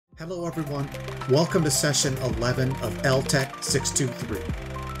Hello everyone, welcome to session 11 of LTEC 623.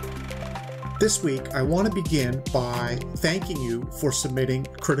 This week I want to begin by thanking you for submitting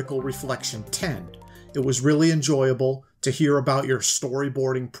Critical Reflection 10. It was really enjoyable to hear about your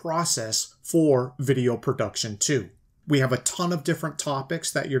storyboarding process for video production too. We have a ton of different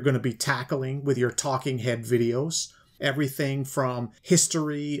topics that you're going to be tackling with your talking head videos. Everything from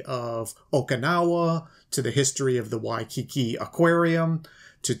history of Okinawa to the history of the Waikiki Aquarium,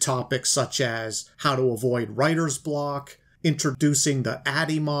 to topics such as how to avoid writer's block, introducing the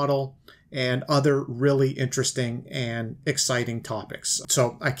ADDIE model, and other really interesting and exciting topics.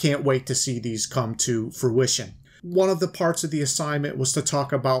 So I can't wait to see these come to fruition. One of the parts of the assignment was to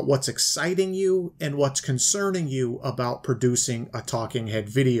talk about what's exciting you and what's concerning you about producing a talking head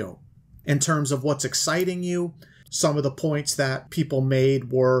video. In terms of what's exciting you, some of the points that people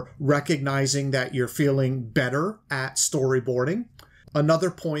made were recognizing that you're feeling better at storyboarding.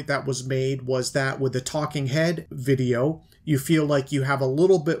 Another point that was made was that with the talking head video, you feel like you have a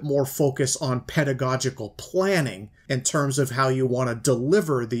little bit more focus on pedagogical planning in terms of how you want to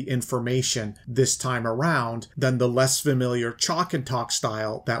deliver the information this time around than the less familiar chalk and talk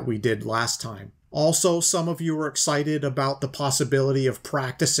style that we did last time. Also, some of you were excited about the possibility of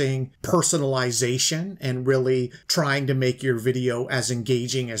practicing personalization and really trying to make your video as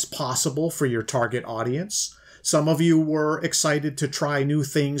engaging as possible for your target audience. Some of you were excited to try new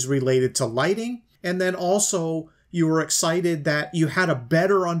things related to lighting, and then also you were excited that you had a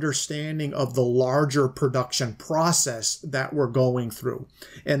better understanding of the larger production process that we're going through,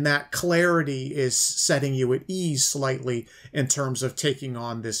 and that clarity is setting you at ease slightly in terms of taking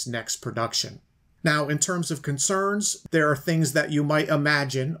on this next production. Now, in terms of concerns, there are things that you might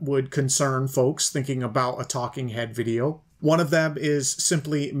imagine would concern folks thinking about a talking head video. One of them is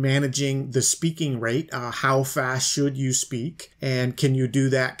simply managing the speaking rate. How fast should you speak? And can you do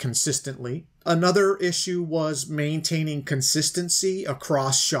that consistently? Another issue was maintaining consistency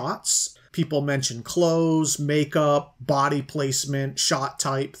across shots. People mentioned clothes, makeup, body placement, shot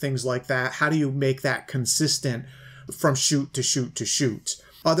type, things like that. How do you make that consistent from shoot to shoot to shoot?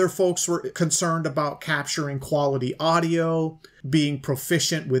 Other folks were concerned about capturing quality audio, being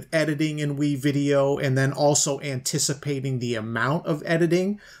proficient with editing in WeVideo, and then also anticipating the amount of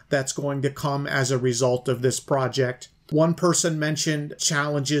editing that's going to come as a result of this project. One person mentioned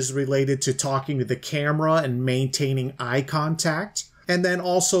challenges related to talking to the camera and maintaining eye contact. And then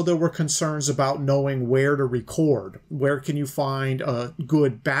also there were concerns about knowing where to record. Where can you find a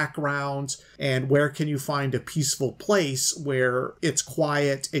good background, and where can you find a peaceful place where it's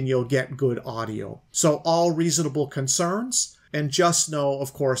quiet and you'll get good audio? So all reasonable concerns. And just know,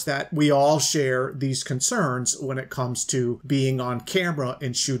 of course, that we all share these concerns when it comes to being on camera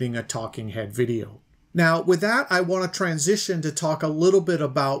and shooting a talking head video. Now, with that, I want to transition to talk a little bit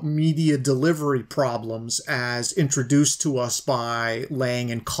about media delivery problems as introduced to us by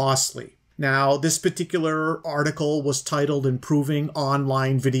Lang and Costley. Now, this particular article was titled Improving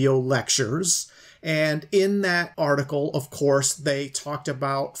Online Video Lectures. And in that article, of course, they talked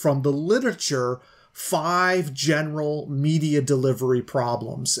about, from the literature, 5 general media delivery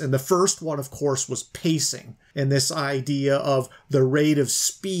problems. And the first one, of course, was pacing, and this idea of the rate of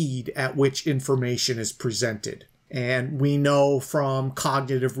speed at which information is presented. And we know from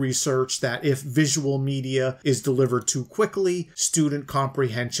cognitive research that if visual media is delivered too quickly, student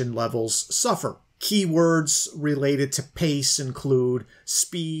comprehension levels suffer. Keywords related to pace include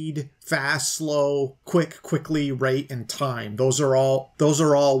speed, fast, slow, quick, quickly, rate, and time. Those are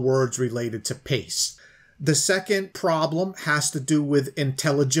all words related to pace. The second problem has to do with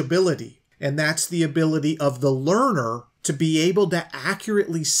intelligibility, and that's the ability of the learner to be able to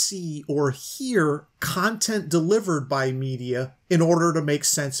accurately see or hear content delivered by media in order to make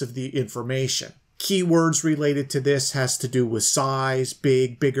sense of the information. Keywords related to this has to do with size,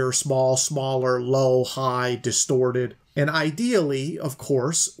 big, bigger, small, smaller, low, high, distorted. And ideally, of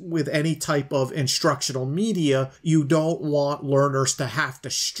course, with any type of instructional media, you don't want learners to have to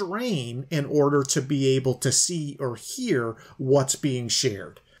strain in order to be able to see or hear what's being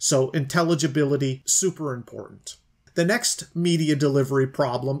shared. So intelligibility, super important. The next media delivery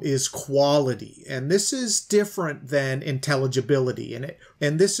problem is quality, and this is different than intelligibility.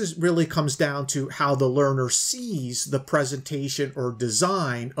 And this really comes down to how the learner sees the presentation or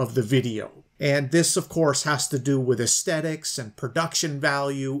design of the video. And this, of course, has to do with aesthetics and production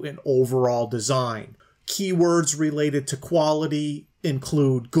value and overall design. Keywords related to quality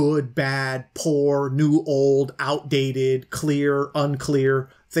include good, bad, poor, new, old, outdated, clear, unclear,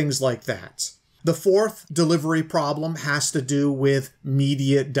 things like that. The fourth delivery problem has to do with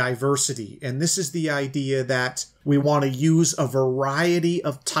media diversity. And this is the idea that we want to use a variety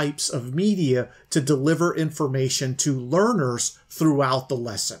of types of media to deliver information to learners throughout the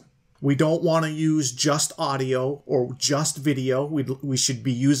lesson. We don't want to use just audio or just video. We should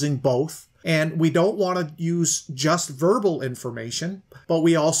be using both. And we don't want to use just verbal information, but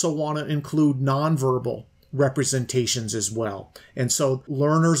we also want to include nonverbal representations as well. And so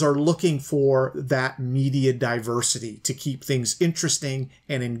learners are looking for that media diversity to keep things interesting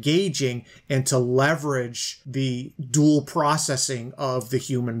and engaging and to leverage the dual processing of the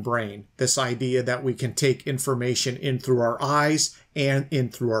human brain. This idea that we can take information in through our eyes and in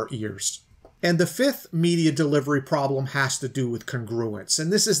through our ears. And the fifth media delivery problem has to do with congruence.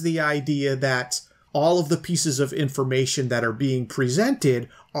 And this is the idea that all of the pieces of information that are being presented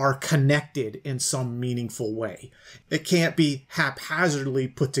are connected in some meaningful way. It can't be haphazardly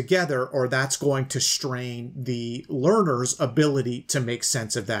put together, or that's going to strain the learner's ability to make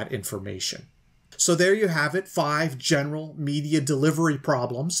sense of that information. So there you have it, 5 general media delivery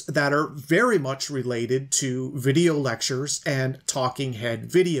problems that are very much related to video lectures and talking head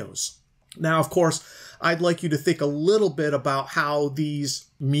videos. Now, of course, I'd like you to think a little bit about how these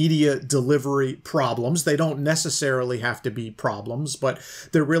media delivery problems, they don't necessarily have to be problems, but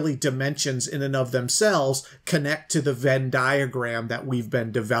they're really dimensions in and of themselves, connect to the Venn diagram that we've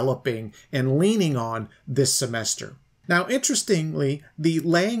been developing and leaning on this semester. Now, interestingly, the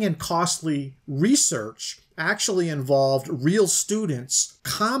Lang and Costley research actually involved real students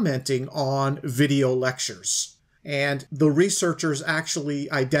commenting on video lectures. And the researchers actually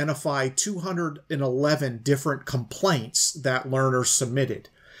identified 211 different complaints that learners submitted.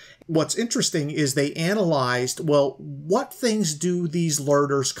 What's interesting is they analyzed, well, what things do these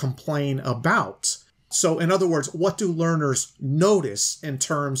learners complain about? So in other words, what do learners notice in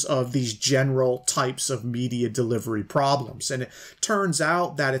terms of these general types of media delivery problems? And it turns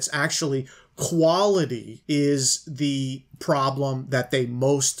out that it's actually quality is the problem that they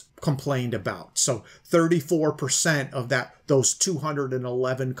most complained about. So 34% of those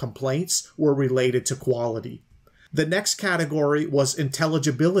 211 complaints were related to quality. The next category was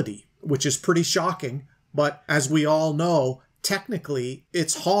intelligibility, which is pretty shocking, but as we all know, technically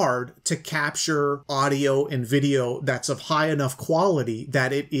it's hard to capture audio and video that's of high enough quality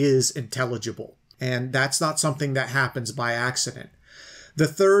that it is intelligible. And that's not something that happens by accident. The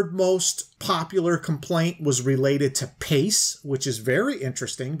third most popular complaint was related to pace, which is very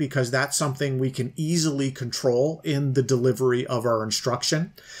interesting because that's something we can easily control in the delivery of our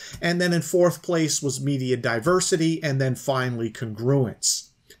instruction. And then in fourth place was media diversity, and then finally congruence.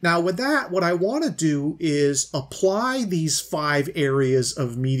 Now with that, what I want to do is apply these 5 areas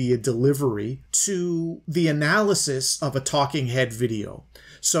of media delivery to the analysis of a talking head video.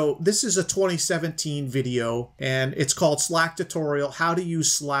 So this is a 2017 video, and it's called Slack Tutorial, How to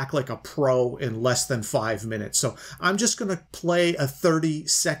Use Slack Like a Pro in Less Than 5 Minutes. So I'm just going to play a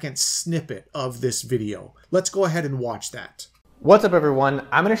 30-second snippet of this video. Let's go ahead and watch that. What's up, everyone?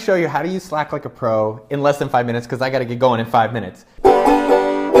 I'm going to show you how to use Slack like a pro in less than 5 minutes because I got to get going in 5 minutes.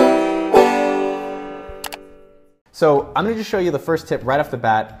 So I'm going to just show you the first tip right off the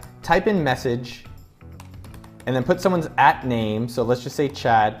bat. Type in message and then put someone's @name. So let's just say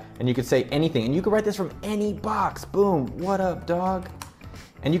Chad, and you could say anything. And you could write this from any box. Boom, what up, dog?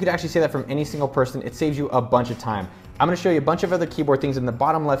 And you could actually say that from any single person. It saves you a bunch of time. I'm going to show you a bunch of other keyboard things. In the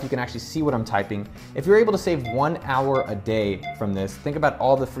bottom left, you can actually see what I'm typing. If you're able to save 1 hour a day from this, think about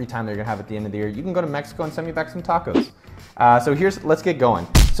all the free time that you're going to have at the end of the year. You can go to Mexico and send me back some tacos. Let's get going.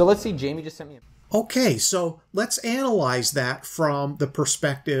 So let's see, Jamie just sent me Okay, so let's analyze that from the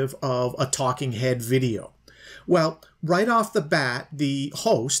perspective of a talking head video. Well, right off the bat, the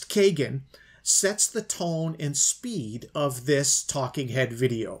host, Kagan, sets the tone and speed of this talking head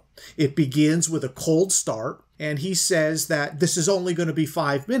video. It begins with a cold start, and he says that this is only going to be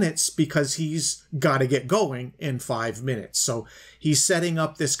 5 minutes because he's got to get going in 5 minutes. So he's setting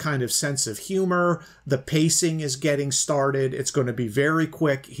up this kind of sense of humor. The pacing is getting started. It's going to be very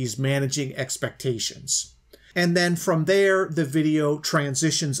quick. He's managing expectations. And then from there, the video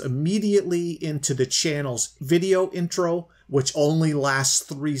transitions immediately into the channel's video intro, which only lasts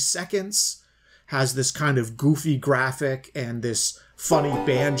 3 seconds, has this kind of goofy graphic and this funny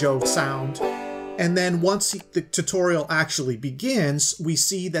banjo sound. And then once the tutorial actually begins, we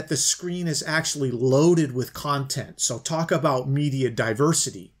see that the screen is actually loaded with content. So talk about media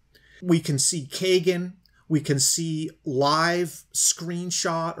diversity. We can see Kagan. We can see live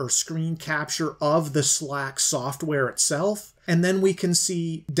screenshot or screen capture of the Slack software itself. And then we can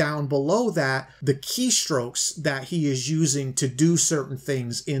see down below that the keystrokes that he is using to do certain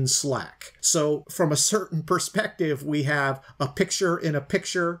things in Slack. So from a certain perspective, we have a picture in a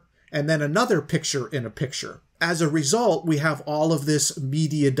picture and then another picture in a picture. As a result, we have all of this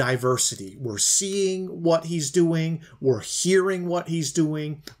media diversity. We're seeing what he's doing, we're hearing what he's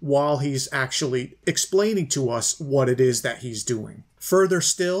doing, while he's actually explaining to us what it is that he's doing. Further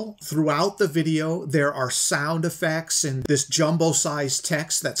still, throughout the video, there are sound effects and this jumbo-sized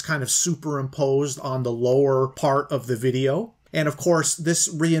text that's kind of superimposed on the lower part of the video. And of course, this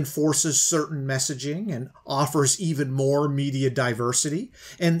reinforces certain messaging and offers even more media diversity.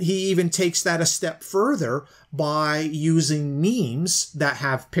 And he even takes that a step further by using memes that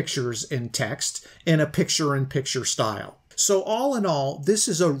have pictures and text in a picture-in-picture style. So all in all, this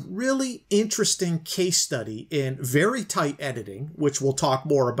is a really interesting case study in very tight editing, which we'll talk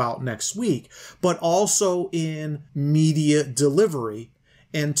more about next week, but also in media delivery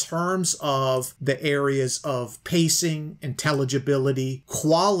in terms of the areas of pacing, intelligibility,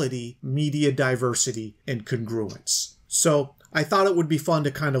 quality, media diversity, and congruence. So I thought it would be fun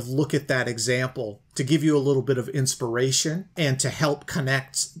to kind of look at that example to give you a little bit of inspiration and to help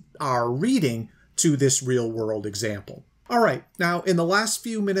connect our reading to this real-world example. All right, now in the last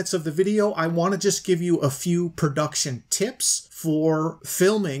few minutes of the video, I want to just give you a few production tips for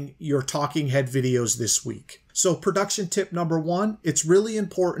filming your talking head videos this week. So production tip number 1, it's really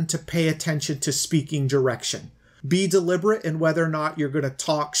important to pay attention to speaking direction. Be deliberate in whether or not you're going to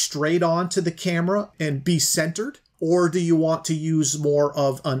talk straight on to the camera and be centered, or do you want to use more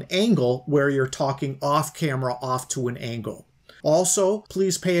of an angle where you're talking off camera off to an angle. Also,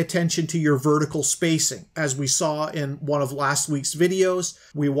 please pay attention to your vertical spacing. As we saw in one of last week's videos,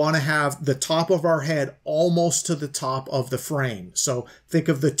 we want to have the top of our head almost to the top of the frame. So think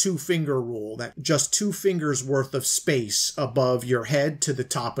of the 2-finger rule, that just 2 fingers worth of space above your head to the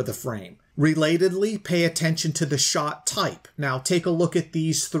top of the frame. Relatedly, pay attention to the shot type. Now take a look at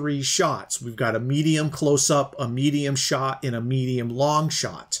these 3 shots. We've got a medium close-up, a medium shot, and a medium long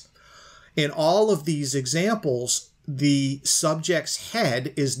shot. In all of these examples, the subject's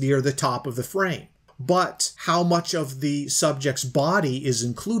head is near the top of the frame, but how much of the subject's body is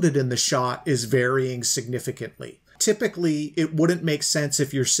included in the shot is varying significantly. Typically, it wouldn't make sense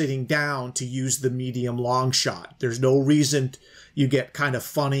if you're sitting down to use the medium long shot. There's no reason you get kind of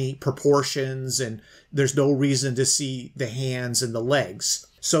funny proportions, and there's no reason to see the hands and the legs.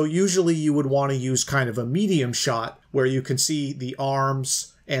 So usually you would want to use kind of a medium shot where you can see the arms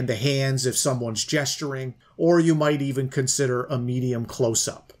and the hands if someone's gesturing, or you might even consider a medium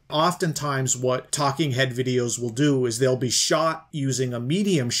close-up. Oftentimes what talking head videos will do is they'll be shot using a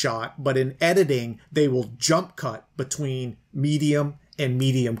medium shot, but in editing they will jump cut between medium and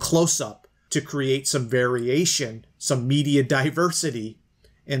medium close-up to create some variation, some media diversity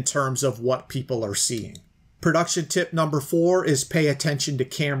in terms of what people are seeing. Production tip number 4 is pay attention to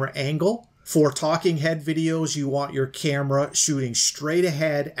camera angle. For talking head videos, you want your camera shooting straight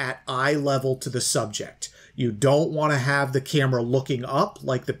ahead at eye level to the subject. You don't want to have the camera looking up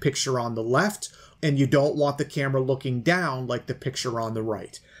like the picture on the left, and you don't want the camera looking down like the picture on the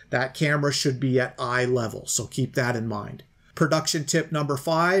right. That camera should be at eye level, so keep that in mind. Production tip number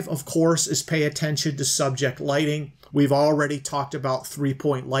 5, of course, is pay attention to subject lighting. We've already talked about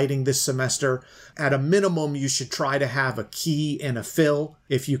 3-point lighting this semester. At a minimum, you should try to have a key and a fill.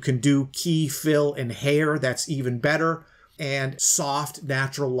 If you can do key, fill, and hair, that's even better. And soft,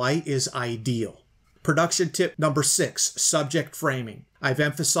 natural light is ideal. Production tip number 6, subject framing. I've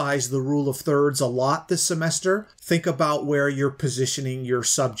emphasized the rule of thirds a lot this semester. Think about where you're positioning your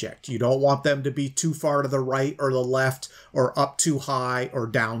subject. You don't want them to be too far to the right or the left, or up too high or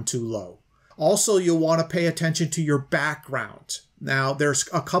down too low. Also, you'll want to pay attention to your background. Now, there's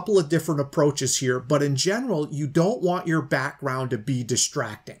a couple of different approaches here, but in general, you don't want your background to be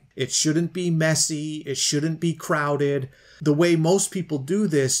distracting. It shouldn't be messy. It shouldn't be crowded. The way most people do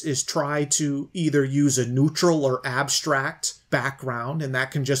this is try to either use a neutral or abstract background, and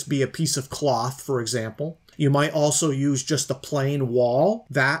that can just be a piece of cloth, for example. You might also use just a plain wall.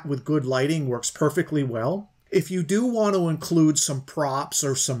 That, with good lighting, works perfectly well. If you do want to include some props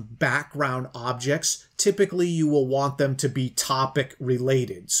or some background objects, typically you will want them to be topic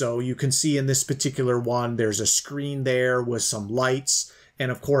related. So you can see in this particular one, there's a screen there with some lights.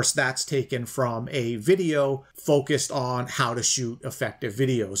 And of course, that's taken from a video focused on how to shoot effective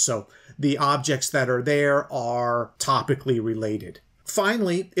videos. So the objects that are there are topically related.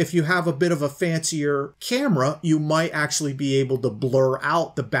 Finally, if you have a bit of a fancier camera, you might actually be able to blur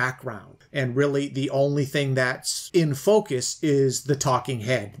out the background. And really, the only thing that's in focus is the talking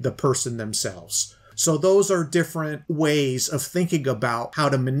head, the person themselves. So those are different ways of thinking about how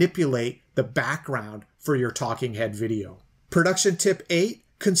to manipulate the background for your talking head video. Production tip 8,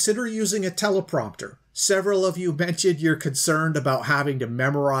 consider using a teleprompter. Several of you mentioned you're concerned about having to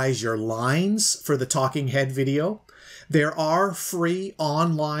memorize your lines for the talking head video. There are free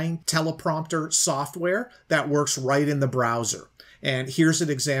online teleprompter software that works right in the browser. And here's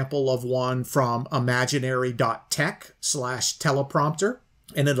an example of one from imaginary.tech/teleprompter.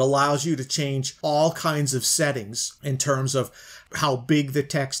 And it allows you to change all kinds of settings in terms of how big the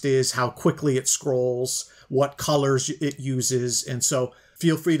text is, how quickly it scrolls, what colors it uses. And so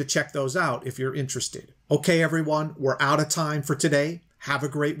feel free to check those out if you're interested. Okay, everyone, we're out of time for today. Have a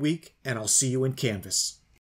great week, and I'll see you in Canvas.